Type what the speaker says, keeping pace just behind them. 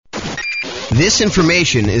This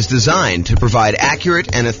information is designed to provide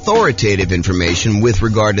accurate and authoritative information with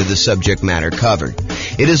regard to the subject matter covered.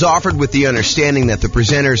 It is offered with the understanding that the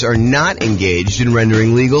presenters are not engaged in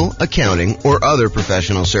rendering legal, accounting, or other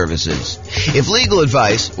professional services. If legal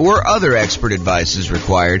advice or other expert advice is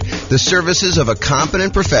required, the services of a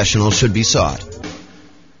competent professional should be sought.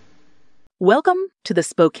 Welcome to the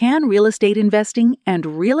Spokane Real Estate Investing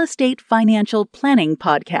and Real Estate Financial Planning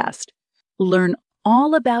Podcast. Learn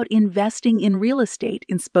all about investing in real estate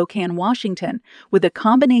in Spokane, Washington, with a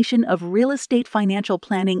combination of real estate financial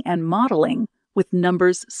planning and modeling with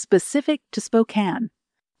numbers specific to Spokane.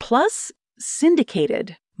 Plus,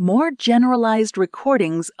 syndicated, more generalized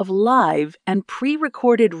recordings of live and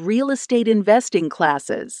pre-recorded real estate investing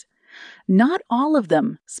classes. Not all of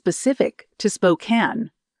them specific to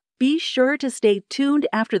Spokane. Be sure to stay tuned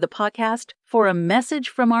after the podcast for a message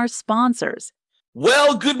from our sponsors.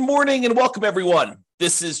 Well, good morning and welcome, everyone.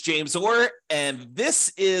 This is James Orr, and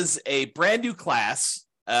this is a brand new class.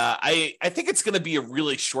 I think it's going to be a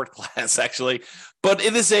really short class, actually, but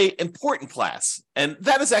it is an important class, and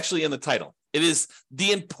that is actually in the title. It is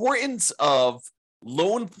the importance of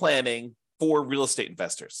loan planning for real estate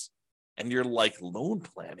investors. And you're like, loan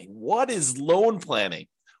planning? What is loan planning?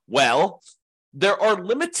 Well, there are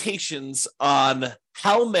limitations on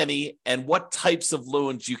how many and what types of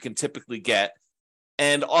loans you can typically get,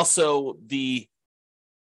 and also the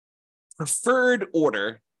preferred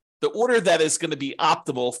order, the order that is going to be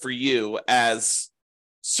optimal for you as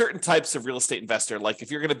certain types of real estate investor. Like if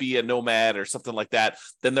you're going to be a nomad or something like that,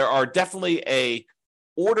 then there are definitely a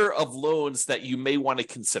order of loans that you may want to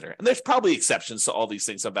consider. And there's probably exceptions to all these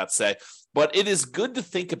things I'm about to say, but it is good to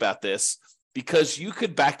think about this because you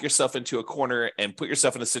could back yourself into a corner and put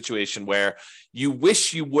yourself in a situation where you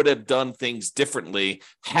wish you would have done things differently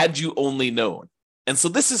had you only known. And so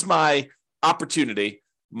this is my opportunity,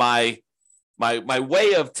 my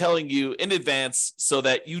way of telling you in advance so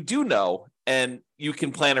that you do know and you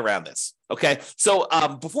can plan around this. Okay. So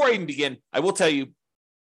before I even begin, I will tell you,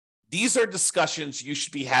 these are discussions you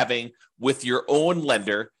should be having with your own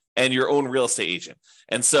lender and your own real estate agent.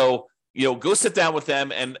 And so, go sit down with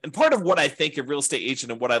them. And part of what I think a real estate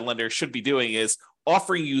agent and what a lender should be doing is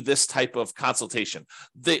offering you this type of consultation.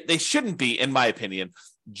 They shouldn't be, in my opinion,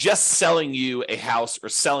 just selling you a house or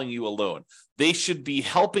selling you a loan. They should be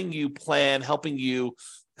helping you plan, helping you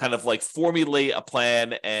kind of like formulate a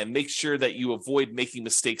plan and make sure that you avoid making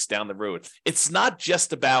mistakes down the road. It's not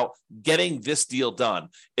just about getting this deal done.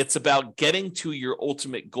 It's about getting to your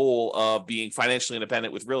ultimate goal of being financially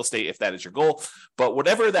independent with real estate, if that is your goal. But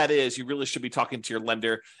whatever that is, you really should be talking to your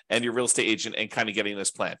lender and your real estate agent and kind of getting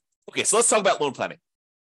this plan. Okay, so let's talk about loan planning.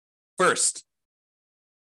 First,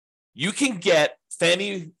 you can get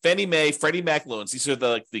Fannie Mae, Freddie Mac loans. These are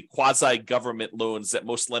the quasi-government loans that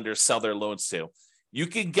most lenders sell their loans to. You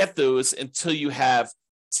can get those until you have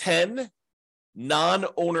 10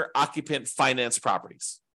 non-owner occupant finance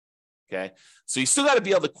properties. Okay, so you still got to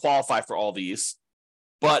be able to qualify for all these,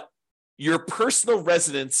 but your personal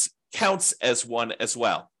residence counts as one as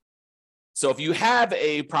well. So if you have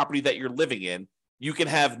a property that you're living in, you can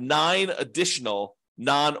have 9 additional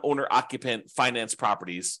non-owner occupant finance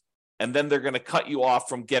properties, and then they're going to cut you off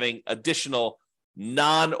from getting additional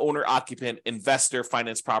non-owner occupant investor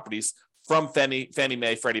finance properties from Fannie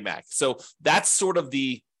Mae, Freddie Mac. So that's sort of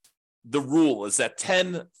the rule, is that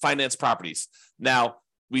 10 finance properties. Now,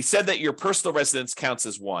 we said that your personal residence counts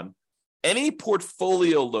as one. Any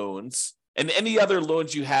portfolio loans and any other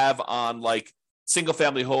loans you have on like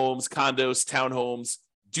single-family homes, condos, townhomes,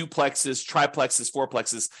 duplexes, triplexes,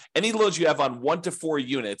 fourplexes, any loans you have on 1 to 4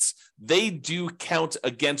 units, they do count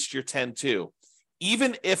against your 10 too,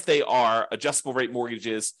 even if they are adjustable rate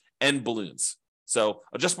mortgages and balloons. So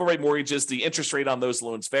adjustable rate mortgages, the interest rate on those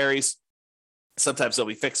loans varies. Sometimes they'll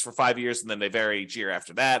be fixed for 5 years and then they vary each year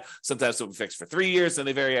after that. Sometimes they'll be fixed for 3 years and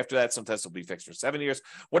they vary after that. Sometimes they'll be fixed for 7 years,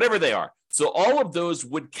 whatever they are. So all of those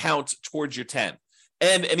would count towards your 10.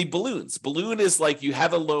 And any balloons. Balloon is like you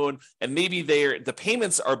have a loan and maybe the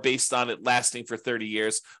payments are based on it lasting for 30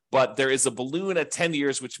 years, but there is a balloon at 10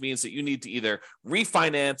 years, which means that you need to either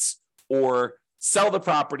refinance or sell the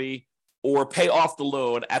property or pay off the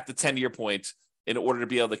loan at the 10-year point in order to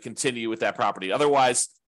be able to continue with that property. Otherwise,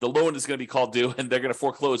 the loan is going to be called due and they're going to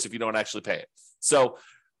foreclose if you don't actually pay it. So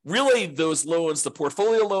really those loans, the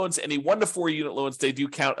portfolio loans, any 1 to 4 unit loans, they do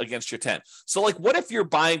count against your 10. So like what if you're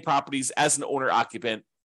buying properties as an owner occupant,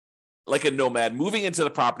 like a nomad, moving into the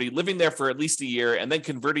property, living there for at least a year, and then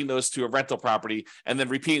converting those to a rental property and then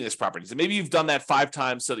repeating those properties? And maybe you've done that 5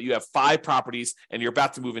 times so that you have 5 properties and you're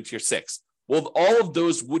about to move into your 6th. Well, all of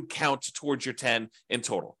those would count towards your 10 in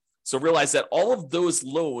total. So realize that all of those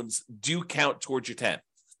loans do count towards your 10.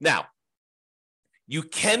 Now, you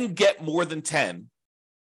can get more than 10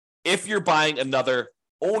 if you're buying another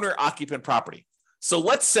owner-occupant property. So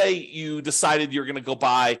let's say you decided you're going to go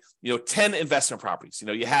buy, 10 investment properties.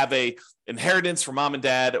 You have a inheritance from mom and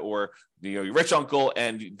dad or your rich uncle,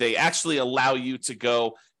 and they actually allow you to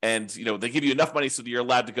go and they give you enough money so that you're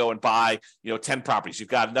allowed to go and buy 10 properties. You've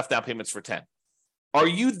got enough down payments for 10. Are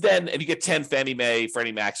you then, and you get 10 Fannie Mae,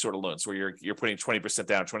 Freddie Mac sort of loans where you're putting 20%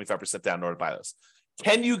 down, 25% down in order to buy those.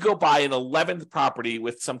 Can you go buy an 11th property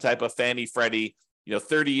with some type of Fannie, Freddie,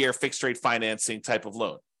 30-year fixed rate financing type of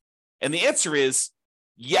loan? And the answer is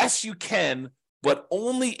yes, you can, but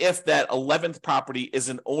only if that 11th property is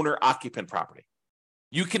an owner-occupant property.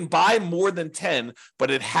 You can buy more than 10, but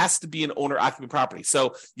it has to be an owner-occupant property.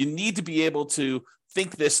 So you need to be able to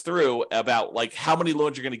think this through about like how many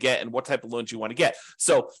loans you're going to get and what type of loans you want to get.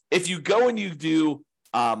 So if you go and you do,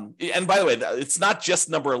 and by the way, it's not just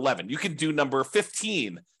number 11. You can do number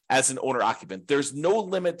 15 as an owner-occupant. There's no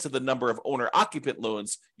limit to the number of owner-occupant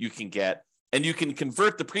loans you can get. And you can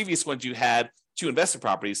convert the previous ones you had to investment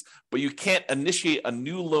properties, but you can't initiate a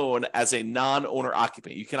new loan as a non-owner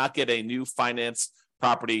occupant. You cannot get a new finance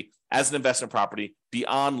property as an investment property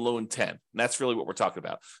beyond loan 10. And that's really what we're talking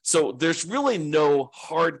about. So there's really no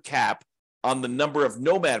hard cap on the number of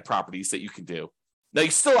nomad properties that you can do. Now,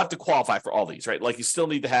 you still have to qualify for all these, right? Like you still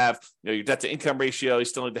need to have your debt to income ratio. You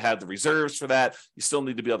still need to have the reserves for that. You still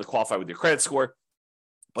need to be able to qualify with your credit score.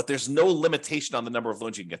 But there's no limitation on the number of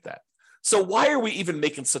loans you can get that. So why are we even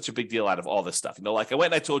making such a big deal out of all this stuff? Like I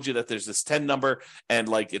went and I told you that there's this 10 number and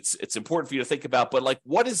like it's important for you to think about, but like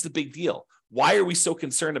what is the big deal? Why are we so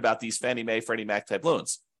concerned about these Fannie Mae, Freddie Mac type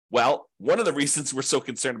loans? Well, one of the reasons we're so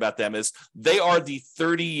concerned about them is they are the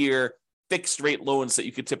 30-year fixed rate loans that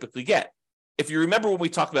you could typically get. If you remember when we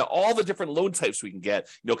talked about all the different loan types we can get,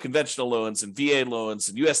 conventional loans and VA loans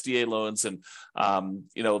and USDA loans and,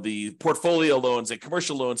 the portfolio loans and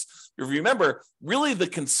commercial loans, if you remember, really the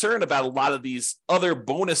concern about a lot of these other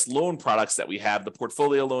bonus loan products that we have, the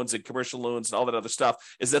portfolio loans and commercial loans and all that other stuff,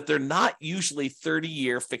 is that they're not usually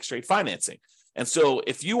 30-year fixed rate financing. And so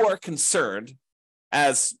if you are concerned,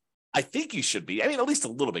 as I think you should be, at least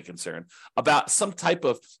a little bit concerned about some type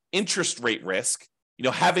of interest rate risk,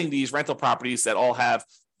 having these rental properties that all have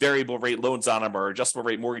variable rate loans on them or adjustable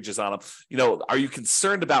rate mortgages on them, are you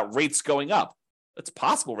concerned about rates going up? It's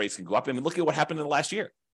possible rates can go up. Look at what happened in the last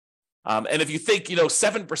year. And if you think,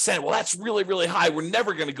 7%, well, that's really, really high. We're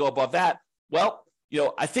never going to go above that. Well,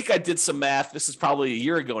 I think I did some math. This is probably a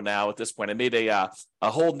year ago now at this point. I made a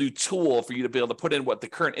whole new tool for you to be able to put in what the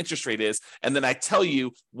current interest rate is. And then I tell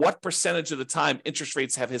you what percentage of the time interest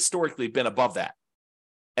rates have historically been above that.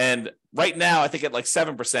 And right now, I think at like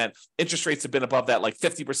 7%, interest rates have been above that like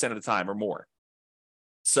 50% of the time or more.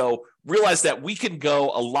 So realize that we can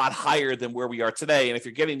go a lot higher than where we are today. And if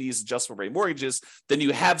you're getting these adjustable rate mortgages, then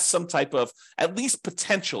you have some type of at least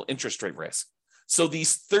potential interest rate risk. So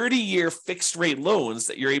these 30-year fixed rate loans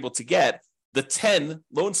that you're able to get, the 10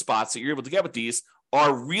 loan spots that you're able to get with these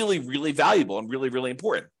are really, really valuable and really, really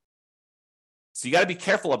important. So you got to be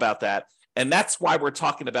careful about that. And that's why we're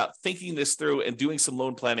talking about thinking this through and doing some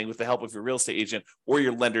loan planning with the help of your real estate agent or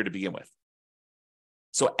your lender to begin with.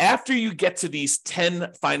 So after you get to these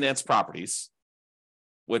 10 finance properties,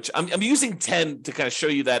 which I'm using 10 to kind of show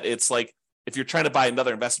you that it's like if you're trying to buy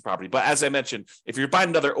another investment property. But as I mentioned, if you're buying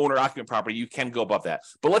another owner-occupant property, you can go above that.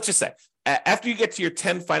 But let's just say, after you get to your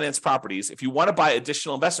 10 finance properties, if you want to buy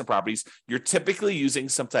additional investment properties, you're typically using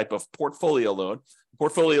some type of portfolio loan.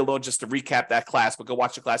 Portfolio loan, just to recap that class, but go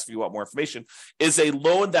watch the class if you want more information, is a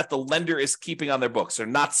loan that the lender is keeping on their books. They're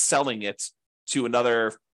not selling it to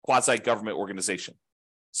another quasi-government organization.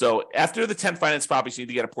 So after the 10 finance properties, you need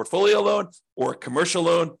to get a portfolio loan or a commercial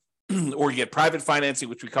loan, or you get private financing,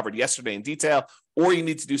 which we covered yesterday in detail, or you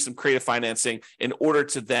need to do some creative financing in order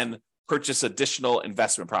to then purchase additional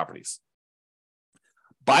investment properties.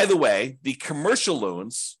 By the way, the commercial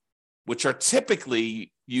loans, which are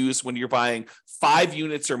typically used when you're buying 5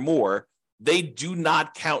 units or more, they do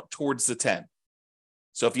not count towards the 10.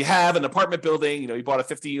 So if you have an apartment building, you bought a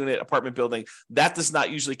 50-unit apartment building, that does not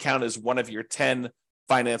usually count as one of your 10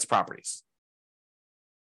 finance properties.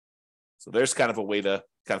 So there's kind of a way to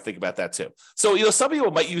kind of think about that too. So, some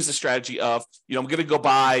people might use the strategy of, I'm going to go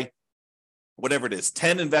buy whatever it is,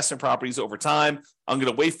 10 investment properties over time. I'm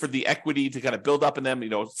going to wait for the equity to kind of build up in them.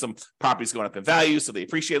 Some properties going up in value, so they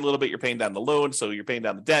appreciate a little bit. You're paying down the loan, so you're paying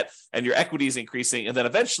down the debt, and your equity is increasing. And then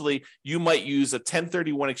eventually, you might use a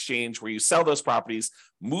 1031 exchange where you sell those properties,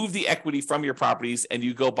 move the equity from your properties, and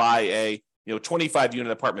you go buy a 25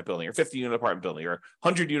 unit apartment building or 50 unit apartment building or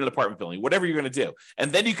 100 unit apartment building, whatever you're going to do.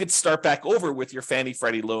 And then you could start back over with your Fannie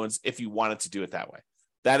Freddie loans if you wanted to do it that way.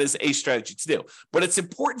 That is a strategy to do. But it's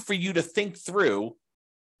important for you to think through,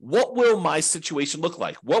 what will my situation look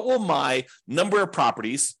like? What will my number of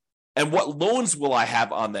properties and what loans will I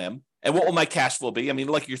have on them? And what will my cash flow be? I mean,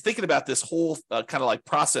 like, you're thinking about this whole kind of like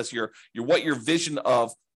process, your vision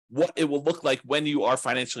of what it will look like when you are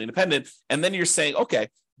financially independent. And then you're saying, okay,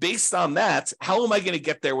 based on that, how am I going to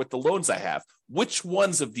get there with the loans I have? Which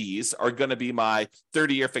ones of these are going to be my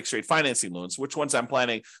 30-year fixed rate financing loans? Which ones I'm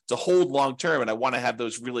planning to hold long term? And I want to have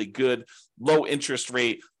those really good low interest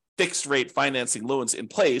rate, fixed rate financing loans in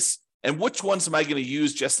place. And which ones am I going to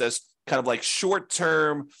use just as kind of like short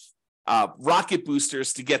term rocket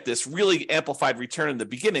boosters to get this really amplified return in the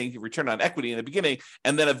beginning, return on equity in the beginning,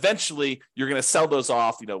 and then eventually you're going to sell those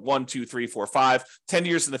off, 1, 2, 3, 4, 5, 10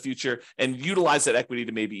 years in the future, and utilize that equity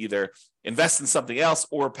to maybe either invest in something else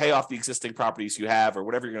or pay off the existing properties you have or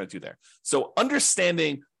whatever you're going to do there. So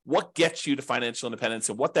understanding what gets you to financial independence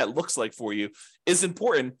and what that looks like for you is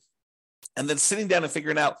important. And then sitting down and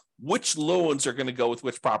figuring out which loans are going to go with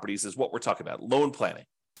which properties is what we're talking about. Loan planning.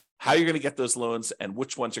 How you're going to get those loans and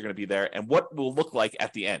which ones are going to be there and what will look like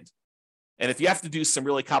at the end. And if you have to do some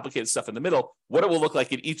really complicated stuff in the middle, what it will look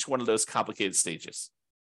like in each one of those complicated stages.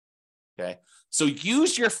 Okay. So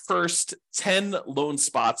use your first 10 loan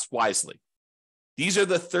spots wisely. These are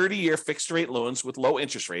the 30-year fixed rate loans with low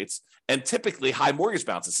interest rates and typically high mortgage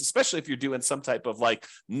balances, especially if you're doing some type of like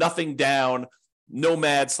nothing down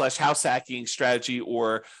nomad/house hacking strategy,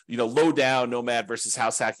 or low down nomad versus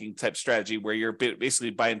house hacking type strategy, where you're basically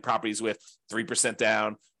buying properties with 3%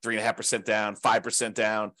 down, 3.5% down, 5%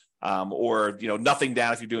 down, or nothing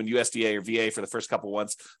down if you're doing USDA or VA for the first couple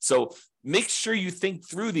ones. So make sure you think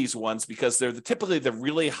through these ones, because they're typically the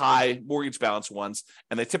really high mortgage balance ones,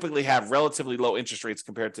 and they typically have relatively low interest rates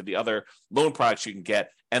compared to the other loan products you can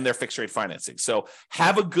get, and they're fixed rate financing. So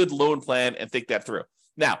have a good loan plan and think that through.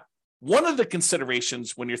 Now, one of the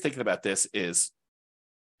considerations when you're thinking about this is,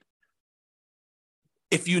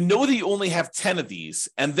 if you know that you only have 10 of these,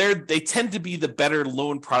 and they tend to be the better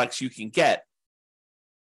loan products you can get,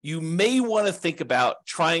 you may want to think about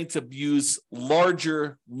trying to use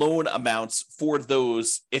larger loan amounts for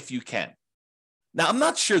those if you can. Now, I'm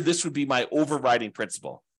not sure this would be my overriding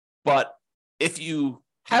principle, but if you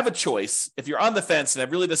have a choice, if you're on the fence, and it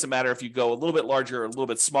really doesn't matter if you go a little bit larger or a little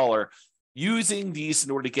bit smaller, using these in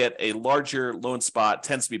order to get a larger loan spot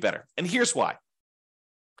tends to be better. And here's why.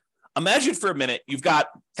 Imagine for a minute, you've got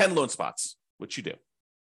 10 loan spots, which you do.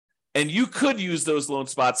 And you could use those loan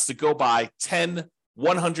spots to go buy 10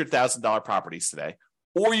 $100,000 properties today.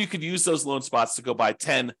 Or you could use those loan spots to go buy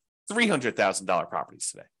 10 $300,000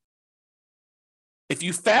 properties today. If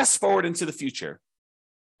you fast forward into the future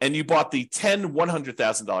and you bought the 10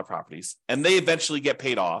 $100,000 properties and they eventually get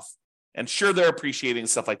paid off, and sure, they're appreciating and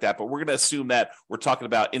stuff like that, but we're going to assume that we're talking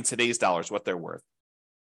about in today's dollars what they're worth.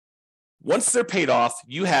 Once they're paid off,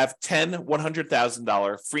 you have 10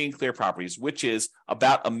 $100,000 free and clear properties, which is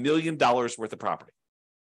about $1 million worth of property.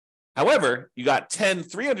 However, you got 10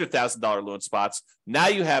 $300,000 loan spots. Now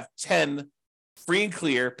you have 10 free and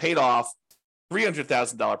clear, paid off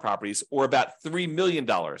 $300,000 properties, or about $3 million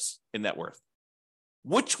in net worth.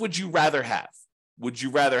 Which would you rather have? Would you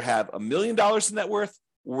rather have $1 million in net worth?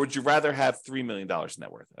 Or would you rather have $3 million in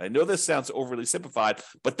net worth? I know this sounds overly simplified,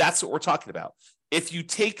 but that's what we're talking about. If you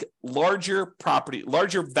take larger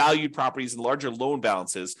valued properties and larger loan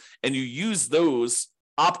balances, and you use those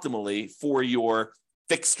optimally for your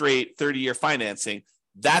fixed rate 30-year financing,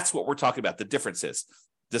 that's what we're talking about. The difference is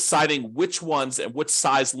deciding which ones and which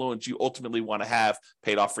size loans you ultimately want to have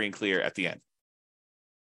paid off free and clear at the end.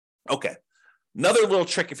 Okay, another little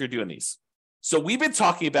trick if you're doing these. So we've been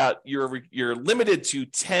talking about you're limited to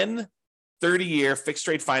 10 30-year fixed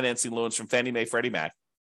rate financing loans from Fannie Mae, Freddie Mac.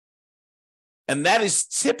 And that is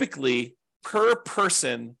typically per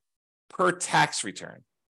person per tax return.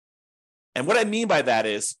 And what I mean by that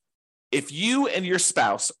is, if you and your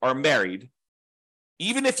spouse are married,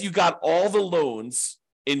 even if you got all the loans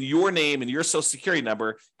in your name and your social security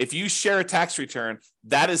number, if you share a tax return,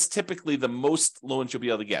 that is typically the most loans you'll be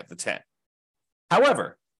able to get, the 10.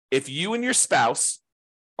 However, if you and your spouse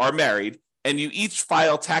are married and you each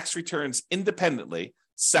file tax returns independently,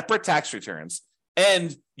 separate tax returns,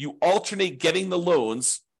 and you alternate getting the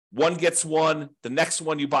loans, one gets one, the next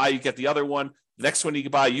one you buy, you get the other one, the next one you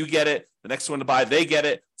buy, you get it, the next one to buy, they get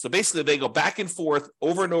it. So basically they go back and forth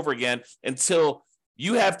over and over again until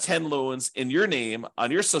you have 10 loans in your name,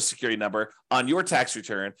 on your social security number, on your tax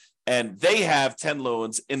return, and they have 10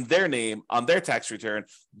 loans in their name on their tax return.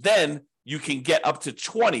 Then you can get up to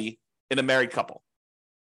 20 in a married couple.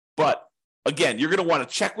 But again, you're going to want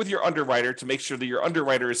to check with your underwriter to make sure that your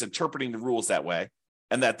underwriter is interpreting the rules that way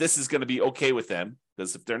and that this is going to be okay with them.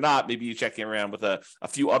 Because if they're not, maybe you check around with a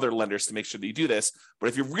few other lenders to make sure that you do this. But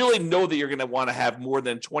if you really know that you're going to want to have more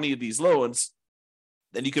than 20 of these loans,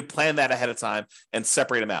 then you could plan that ahead of time and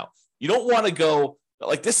separate them out. You don't want to go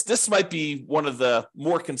like this. This might be one of the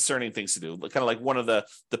more concerning things to do, kind of like one of the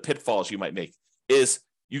pitfalls you might make is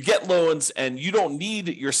you get loans and you don't need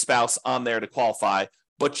your spouse on there to qualify,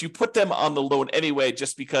 but you put them on the loan anyway,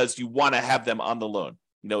 just because you want to have them on the loan.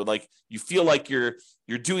 Like you feel like you're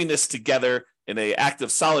doing this together in an act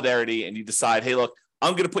of solidarity, and you decide, hey, look,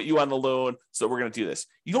 I'm going to put you on the loan, so we're going to do this.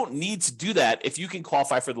 You don't need to do that if you can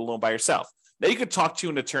qualify for the loan by yourself. Now, you could talk to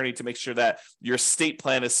an attorney to make sure that your estate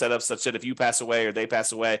plan is set up such that if you pass away or they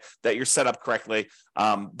pass away, that you're set up correctly.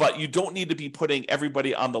 But you don't need to be putting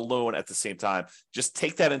everybody on the loan at the same time. Just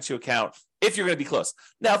take that into account if you're going to be close.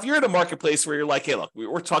 Now, if you're in a marketplace where you're like, hey, look,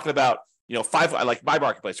 we're talking about, I like my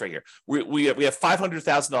marketplace right here. We have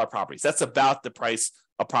 $500,000 properties. That's about the price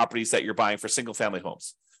of properties that you're buying for single family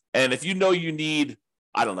homes. And if you know you need,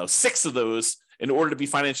 6 of those in order to be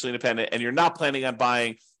financially independent, and you're not planning on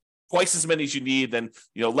buying twice as many as you need, then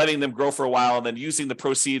letting them grow for a while and then using the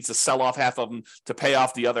proceeds to sell off half of them to pay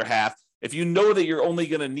off the other half. If you know that you're only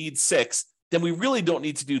going to need 6, then we really don't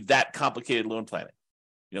need to do that complicated loan planning.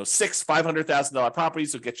 6 $500,000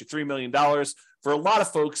 properties will get you $3 million. For a lot of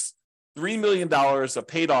folks, $3 million of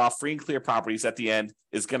paid off free and clear properties at the end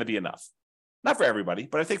is going to be enough. Not for everybody,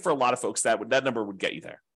 but I think for a lot of folks that number would get you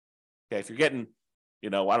there. Okay, if you're getting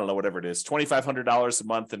whatever it is, $2,500 a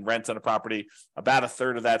month in rent on a property, about a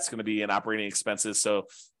third of that's going to be in operating expenses. So,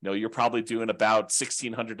 you're probably doing about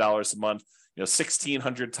 $1,600 a month.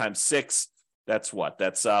 1,600 times 6, that's what?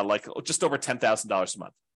 That's like just over $10,000 a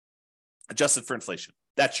month, adjusted for inflation.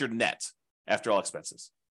 That's your net after all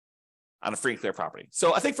expenses on a free and clear property.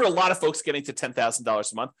 So I think for a lot of folks, getting to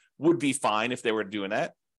 $10,000 a month would be fine if they were doing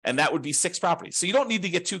that. And that would be 6 properties. So you don't need to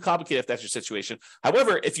get too complicated if that's your situation.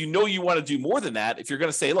 However, if you know you want to do more than that, if you're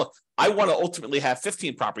going to say, look, I want to ultimately have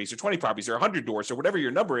 15 properties or 20 properties or 100 doors or whatever your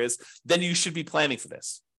number is, then you should be planning for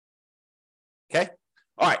this. Okay?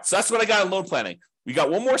 All right. So that's what I got on loan planning. We got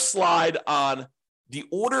one more slide on the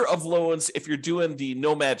order of loans if you're doing the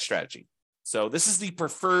nomad strategy. So this is the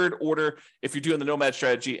preferred order if you're doing the nomad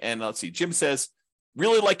strategy. And let's see, Jim says,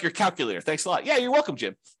 really like your calculator. Thanks a lot. Yeah, you're welcome,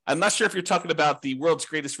 Jim. I'm not sure if you're talking about the world's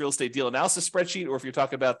greatest real estate deal analysis spreadsheet or if you're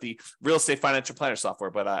talking about the real estate financial planner software,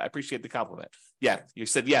 but I appreciate the compliment. Yeah, you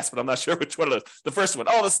said yes, but I'm not sure which one of those. The first one.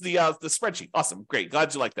 Oh, this is the spreadsheet. Awesome. Great.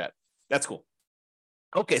 Glad you like that. That's cool.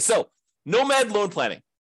 Okay, so nomad loan planning.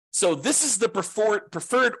 So this is the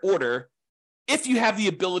preferred order if you have the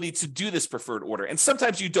ability to do this preferred order. And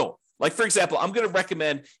sometimes you don't. Like, for example, I'm going to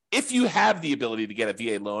recommend if you have the ability to get a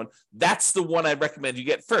VA loan, that's the one I recommend you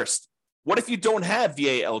get first. What if you don't have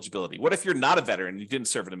VA eligibility? What if you're not a veteran and you didn't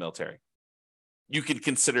serve in the military? You could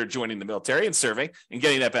consider joining the military and serving and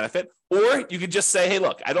getting that benefit. Or you could just say, hey,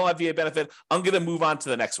 look, I don't have VA benefit. I'm going to move on to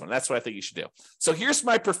the next one. That's what I think you should do. So here's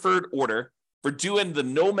my preferred order for doing the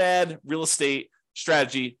nomad real estate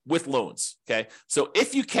strategy with loans. Okay. So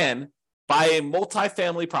if you can, buy a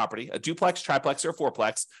multifamily property, a duplex, triplex, or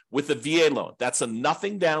fourplex with a VA loan. That's a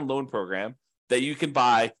nothing down loan program that you can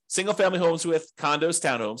buy single family homes with, condos,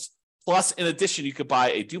 townhomes. Plus, in addition, you could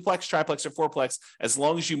buy a duplex, triplex, or fourplex as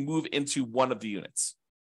long as you move into one of the units.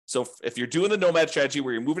 So if you're doing the nomad strategy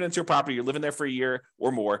where you're moving into a property, you're living there for a year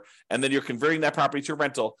or more, and then you're converting that property to a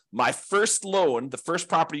rental, my first loan, the first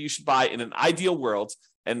property you should buy in an ideal world,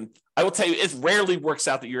 and I will tell you, it rarely works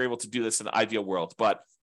out that you're able to do this in an ideal world, but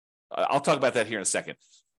I'll talk about that here in a second.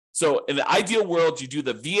 So in the ideal world, you do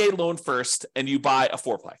the VA loan first and you buy a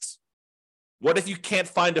fourplex. What if you can't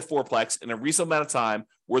find a fourplex in a reasonable amount of time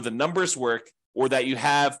where the numbers work or that you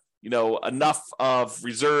have, enough of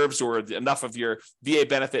reserves or enough of your VA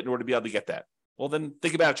benefit in order to be able to get that? Well, then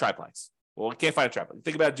think about a triplex. Well, you can't find a triplex.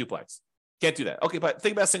 Think about a duplex. Can't do that. Okay, but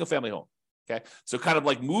think about a single family home. Okay, so kind of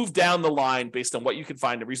like move down the line based on what you can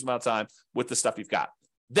find in a reasonable amount of time with the stuff you've got.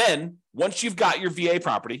 Then, once you've got your VA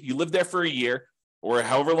property, you live there for a year or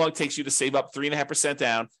however long it takes you to save up 3.5%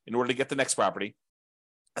 down in order to get the next property.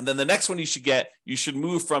 And then the next one you should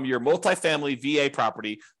move from your multifamily VA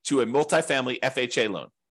property to a multifamily FHA loan.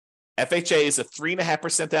 FHA is a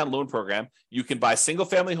 3.5% down loan program. You can buy single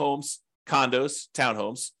family homes, condos,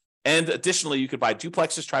 townhomes, and additionally, you could buy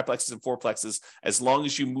duplexes, triplexes, and fourplexes as long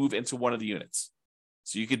as you move into one of the units.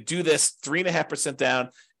 So you could do this 3.5%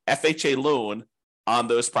 down FHA loan on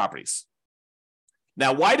those properties.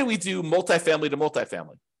 Now, why do we do multifamily to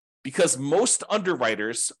multifamily? Because most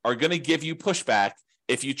underwriters are going to give you pushback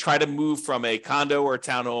if you try to move from a condo or a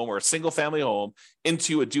townhome or a single family home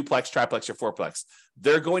into a duplex, triplex, or fourplex.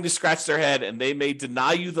 They're going to scratch their head and they may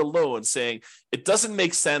deny you the loan saying, it doesn't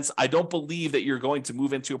make sense. I don't believe that you're going to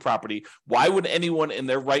move into a property. Why would anyone in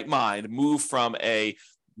their right mind move from a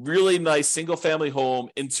really nice single family home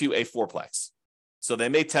into a fourplex? So they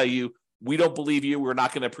may tell you, we don't believe you. We're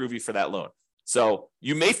not going to approve you for that loan. So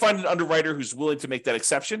you may find an underwriter who's willing to make that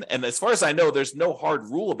exception. And as far as I know, there's no hard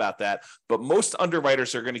rule about that. But most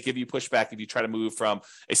underwriters are going to give you pushback if you try to move from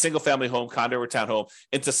a single family home, condo, or townhome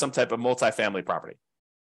into some type of multifamily property.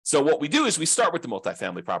 So what we do is we start with the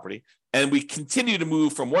multifamily property and we continue to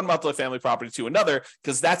move from one multifamily property to another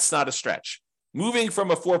because that's not a stretch. Moving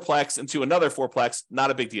from a fourplex into another fourplex, not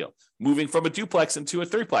a big deal. Moving from a duplex into a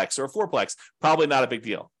threeplex or a fourplex, probably not a big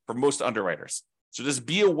deal for most underwriters. So just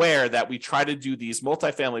be aware that we try to do these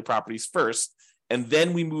multifamily properties first, and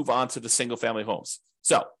then we move on to the single family homes.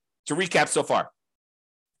 So to recap so far,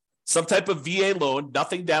 some type of VA loan,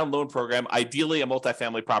 nothing down loan program, ideally a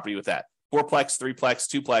multifamily property with that. Fourplex, threeplex,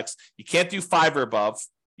 twoplex. You can't do 5 or above.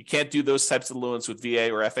 You can't do those types of loans with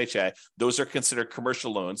VA or FHA. Those are considered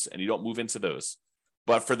commercial loans, and you don't move into those.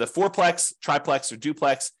 But for the fourplex, triplex, or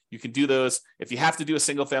duplex, you can do those. If you have to do a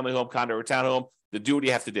single family home, condo, or townhome, then do what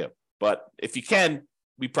you have to do. But if you can,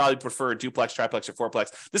 we probably prefer a duplex, triplex, or fourplex.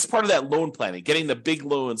 This is part of that loan planning, getting the big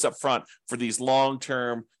loans up front for these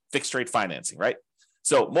long-term fixed rate financing, right?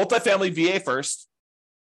 So multifamily VA first,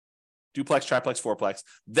 duplex, triplex, fourplex,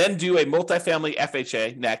 then do a multifamily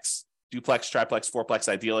FHA next, duplex, triplex, fourplex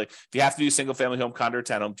ideally. If you have to do single family home, condo, or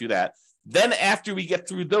townhome, do that. Then after we get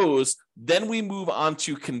through those, then we move on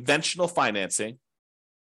to conventional financing,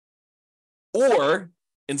 or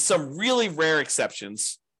in some really rare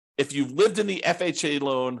exceptions, if you've lived in the FHA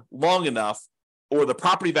loan long enough or the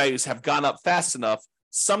property values have gone up fast enough,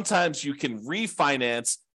 sometimes you can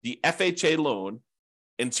refinance the FHA loan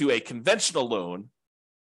into a conventional loan,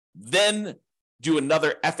 then do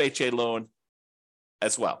another FHA loan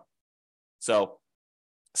as well. So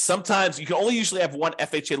sometimes you can only usually have one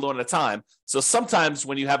FHA loan at a time. So sometimes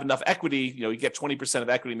when you have enough equity, you get 20% of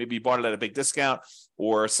equity, maybe you bought it at a big discount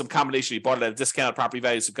or some combination, you bought it at a discount, property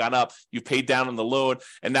values have gone up, you've paid down on the loan,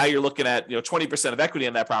 and now you're looking at 20% of equity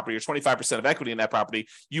in that property or 25% of equity in that property.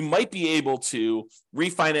 You might be able to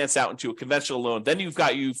refinance out into a conventional loan. Then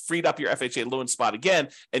you freed up your FHA loan spot again,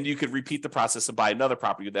 and you could repeat the process and buy another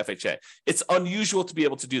property with FHA. It's unusual to be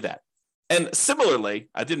able to do that. And similarly,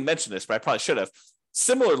 I didn't mention this, but I probably should have.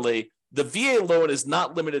 Similarly, the VA loan is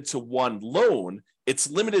not limited to one loan. It's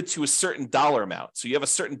limited to a certain dollar amount. So you have a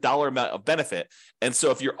certain dollar amount of benefit. And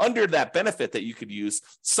so if you're under that benefit that you could use,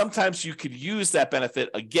 sometimes you could use that benefit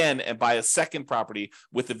again and buy a second property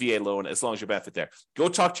with the VA loan as long as your benefit there. Go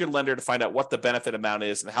talk to your lender to find out what the benefit amount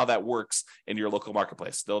is and how that works in your local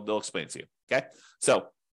marketplace. They'll explain it to you. Okay. So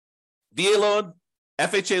VA loan,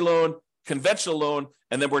 FHA loan, conventional loan,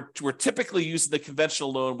 and then we're typically using the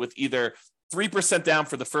conventional loan with either 3% down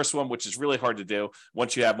for the first one, which is really hard to do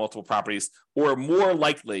once you have multiple properties, or more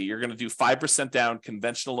likely you're going to do 5% down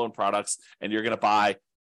conventional loan products, and you're going to buy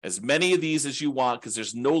as many of these as you want because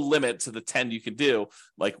there's no limit to the 10 you can do.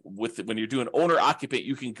 Like when you're doing owner occupant,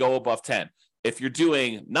 you can go above 10. If you're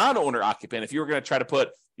doing non-owner occupant, if you were going to try to put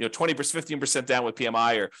 20%, 15% down with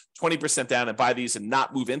PMI or 20% down and buy these and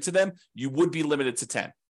not move into them, you would be limited to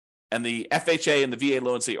 10. And the FHA and the VA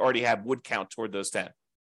loans that you already have would count toward those 10.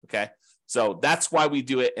 Okay. So that's why we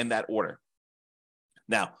do it in that order.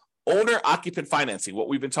 Now, owner occupant financing, what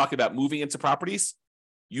we've been talking about, moving into properties,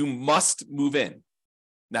 you must move in.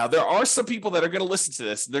 Now, there are some people that are going to listen to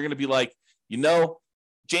this. And they're going to be like,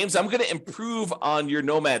 James, I'm going to improve on your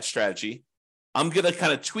nomad strategy. I'm going to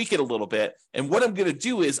kind of tweak it a little bit. And what I'm going to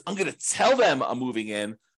do is I'm going to tell them I'm moving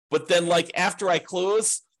in. But then after I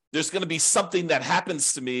close, there's going to be something that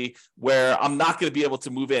happens to me where I'm not going to be able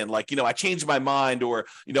to move in. I changed my mind, or,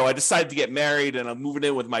 I decided to get married and I'm moving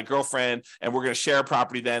in with my girlfriend and we're going to share a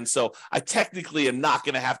property then. So I technically am not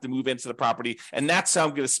going to have to move into the property. And that's how I'm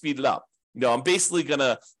going to speed it up. I'm basically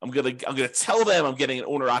I'm going to tell them I'm getting an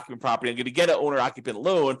owner occupant property. I'm going to get an owner occupant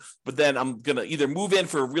loan, but then I'm going to either move in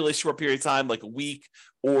for a really short period of time, like a week,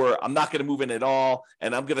 or I'm not going to move in at all.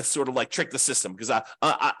 And I'm going to sort of trick the system because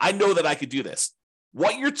I know that I could do this.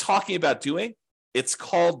 What you're talking about doing, it's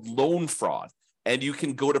called loan fraud, and you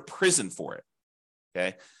can go to prison for it,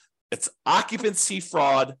 okay? It's occupancy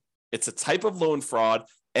fraud. It's a type of loan fraud,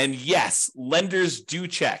 and yes, lenders do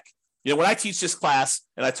check. When I teach this class,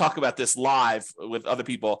 and I talk about this live with other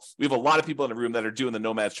people, we have a lot of people in the room that are doing the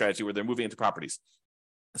nomad strategy where they're moving into properties.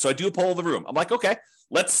 So I do a poll of the room. I'm like, okay,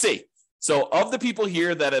 let's see. So of the people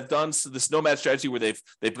here that have done this nomad strategy where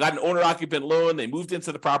they've got an owner-occupant loan, they moved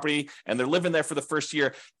into the property, and they're living there for the first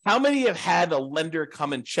year, how many have had a lender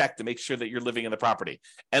come and check to make sure that you're living in the property?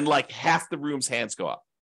 And like half the room's hands go up.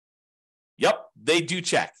 Yep, they do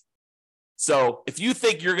check. So if you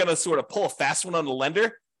think you're going to sort of pull a fast one on the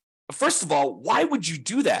lender, first of all, why would you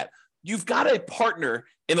do that? You've got a partner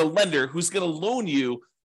in a lender who's going to loan you,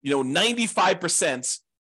 95%,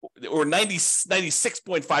 or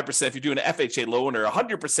 96.5% if you're doing an FHA loan, or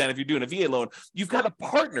 100% if you're doing a VA loan. You've got a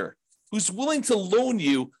partner who's willing to loan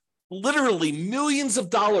you literally millions of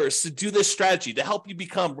dollars to do this strategy to help you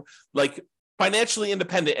become like financially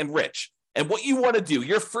independent and rich. And what you want to do,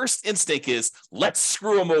 your first instinct is, let's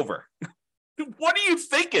screw them over. What are you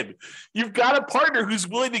thinking? You've got a partner who's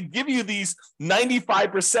willing to give you these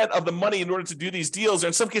 95% of the money in order to do these deals, or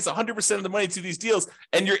in some cases 100% of the money to these deals,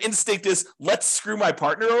 and your instinct is, let's screw my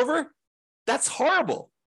partner over? That's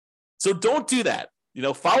horrible. So don't do that.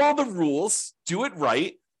 Follow the rules, do it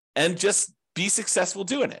right, and just be successful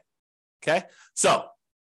doing it. Okay? So,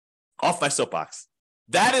 off my soapbox.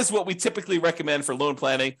 That is what we typically recommend for loan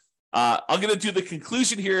planning. I'm going to do the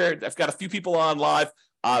conclusion here. I've got a few people on live.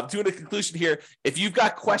 Doing a conclusion here. If you've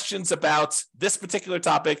got questions about this particular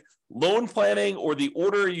topic, loan planning, or the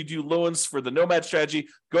order you do loans for the nomad strategy,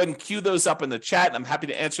 go ahead and queue those up in the chat, and I'm happy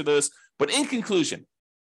to answer those. But in conclusion,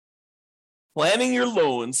 planning your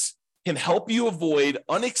loans can help you avoid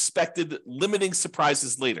unexpected limiting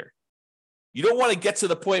surprises later. You don't want to get to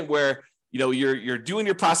the point where you're doing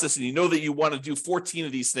your process and that you want to do 14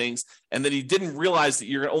 of these things, and then you didn't realize that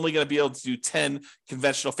you're only going to be able to do 10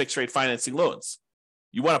 conventional fixed rate financing loans.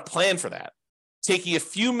 You want to plan for that, taking a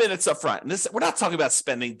few minutes up front. And this, we're not talking about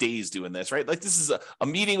spending days doing this, right? Like, this is a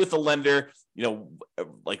meeting with the lender,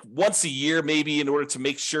 like once a year, maybe, in order to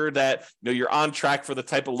make sure that, you're on track for the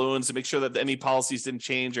type of loans, and make sure that any policies didn't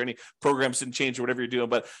change or any programs didn't change or whatever you're doing.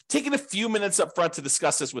 But taking a few minutes up front to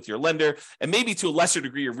discuss this with your lender, and maybe to a lesser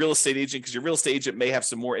degree, your real estate agent, because your real estate agent may have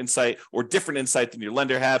some more insight or different insight than your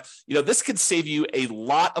lender have. This could save you a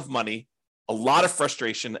lot of money, a lot of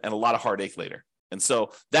frustration, and a lot of heartache later. And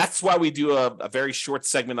so that's why we do a very short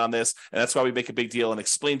segment on this. And that's why we make a big deal and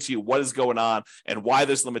explain to you what is going on and why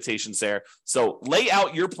there's limitations there. So lay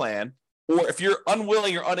out your plan, or if you're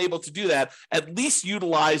unwilling or unable to do that, at least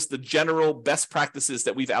utilize the general best practices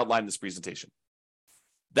that we've outlined in this presentation.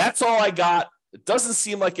 That's all I got. It doesn't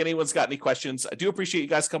seem like anyone's got any questions. I do appreciate you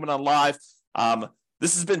guys coming on live.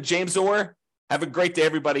 This has been James Orr. Have a great day,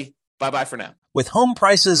 everybody. Bye-bye for now. With home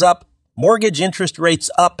prices up, mortgage interest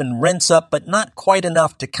rates up, and rents up, but not quite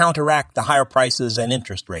enough to counteract the higher prices and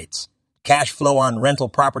interest rates, cash flow on rental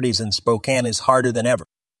properties in Spokane is harder than ever.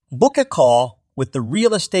 Book a call with the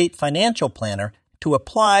Real Estate Financial Planner to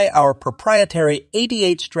apply our proprietary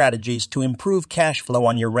 88 strategies to improve cash flow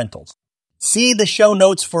on your rentals. See the show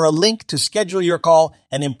notes for a link to schedule your call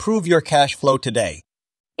and improve your cash flow today.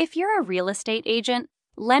 If you're a real estate agent,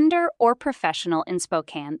 lender, or professional in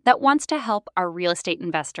Spokane that wants to help our real estate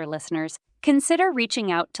investor listeners, consider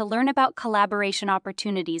reaching out to learn about collaboration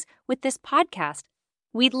opportunities with this podcast.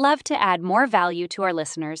 We'd love to add more value to our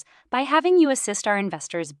listeners by having you assist our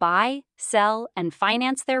investors buy, sell, and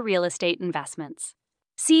finance their real estate investments.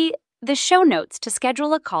 See the show notes to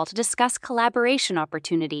schedule a call to discuss collaboration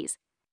opportunities.